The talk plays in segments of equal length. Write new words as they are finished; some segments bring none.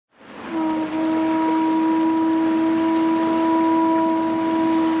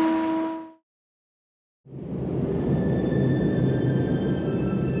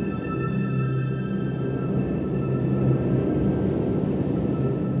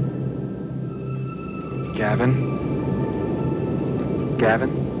Gavin?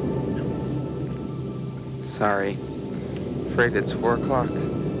 Gavin? Sorry. Afraid it's 4 o'clock.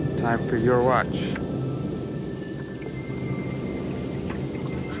 Time for your watch.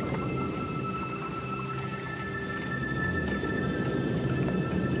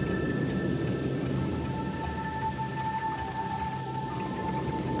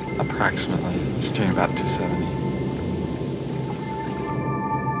 Approximately. Stream about 270.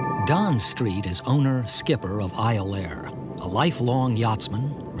 Don Street is owner-skipper of Iolaire, a lifelong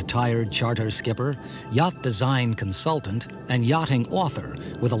yachtsman, retired charter skipper, yacht design consultant, and yachting author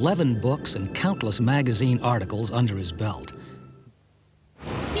with 11 books and countless magazine articles under his belt.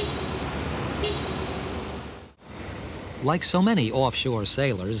 Like so many offshore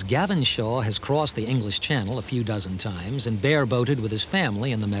sailors, Gavin Shaw has crossed the English Channel a few dozen times and bareboated with his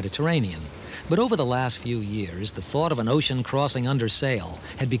family in the Mediterranean. But over the last few years, the thought of an ocean crossing under sail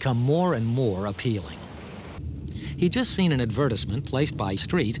had become more and more appealing. He'd just seen an advertisement placed by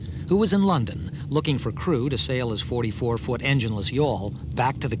Street, who was in London, looking for crew to sail his 44-foot engineless yawl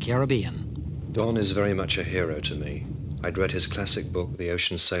back to the Caribbean. Don is very much a hero to me. I'd read his classic book, The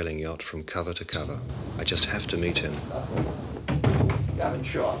Ocean Sailing Yacht, from cover to cover. I just have to meet him. Gavin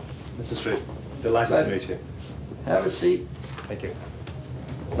Shaw. Mr. Street, delighted to meet you. Have a seat. Thank you.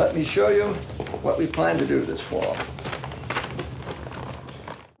 Let me show you what we plan to do this fall.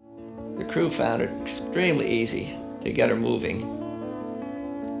 The crew found it extremely easy to get her moving.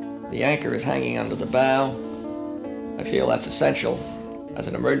 The anchor is hanging under the bow. I feel that's essential as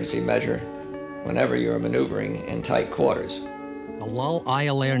an emergency measure whenever you're maneuvering in tight quarters. The lull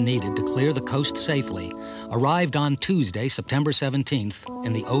Iolaire needed to clear the coast safely arrived on Tuesday, September 17th,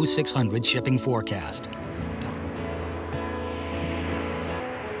 in the 0600 shipping forecast.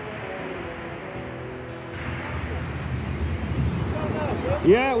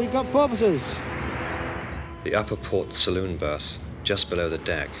 Yeah, we've got porpoises. The upper port saloon berth, just below the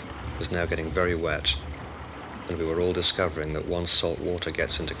deck, was now getting very wet, and we were all discovering that once salt water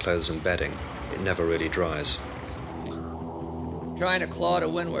gets into clothes and bedding, it never really dries. Trying to claw to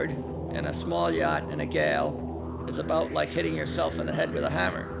windward in a small yacht in a gale is about like hitting yourself in the head with a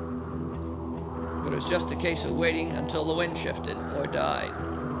hammer. But it was just a case of waiting until the wind shifted or died.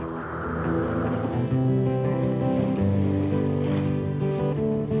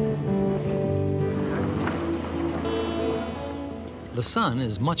 The sun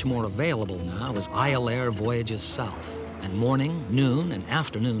is much more available now as Iolaire voyages south, and morning, noon, and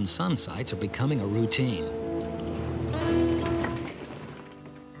afternoon sun sights are becoming a routine.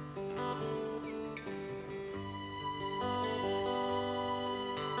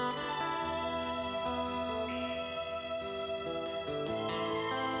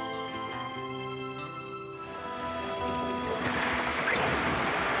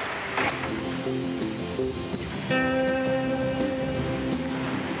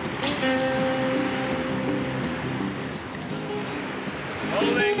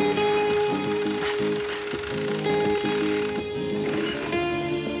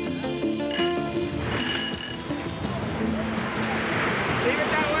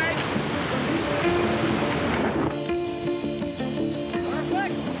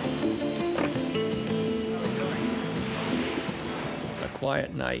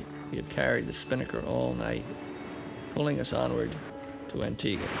 Quiet night, we have carried the spinnaker all night, pulling us onward to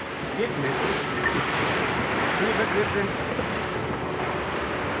Antigua.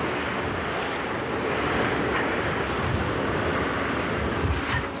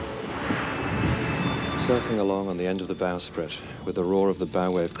 Surfing along on the end of the bowsprit, with the roar of the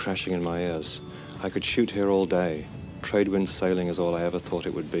bow wave crashing in my ears, I could shoot here all day. Trade wind sailing is all I ever thought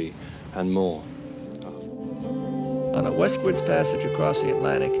it would be, and more. On a westwards passage across the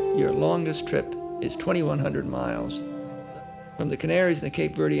Atlantic, your longest trip is 2,100 miles. From the Canaries and the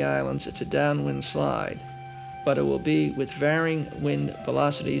Cape Verde Islands, it's a downwind slide, but it will be with varying wind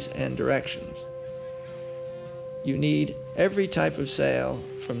velocities and directions. You need every type of sail,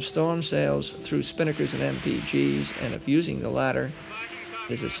 from storm sails through spinnakers and MPGs, and if using the latter,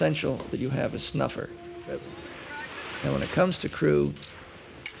 it is essential that you have a snuffer. Now when it comes to crew,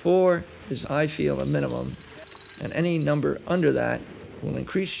 4 is, I feel, a minimum, and any number under that will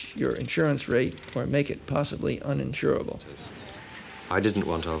increase your insurance rate or make it possibly uninsurable. I didn't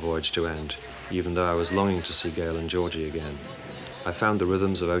want our voyage to end, even though I was longing to see Gail and Georgie again. I found the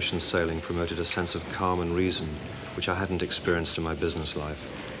rhythms of ocean sailing promoted a sense of calm and reason, which I hadn't experienced in my business life.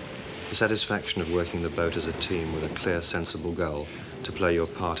 The satisfaction of working the boat as a team with a clear, sensible goal to play your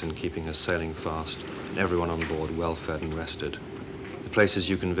part in keeping her sailing fast and everyone on board well fed and rested. The places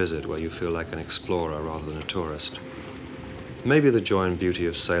you can visit where you feel like an explorer rather than a tourist. Maybe the joy and beauty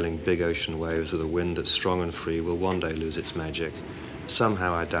of sailing big ocean waves with a wind that's strong and free will one day lose its magic.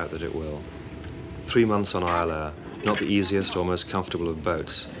 Somehow I doubt that it will. 3 months on Iolaire, not the easiest or most comfortable of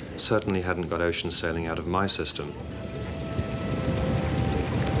boats, certainly hadn't got ocean sailing out of my system.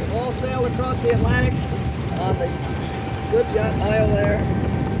 We've all sailed across the Atlantic on the good yacht Iolaire,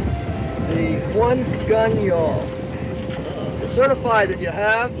 the one-gun yawl. To certify that you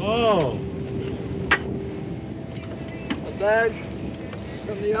have Oh! a badge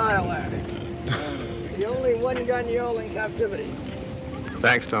from the Iolaire. The only one-gun yawl in captivity.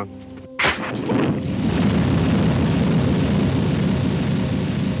 Thanks, Tom.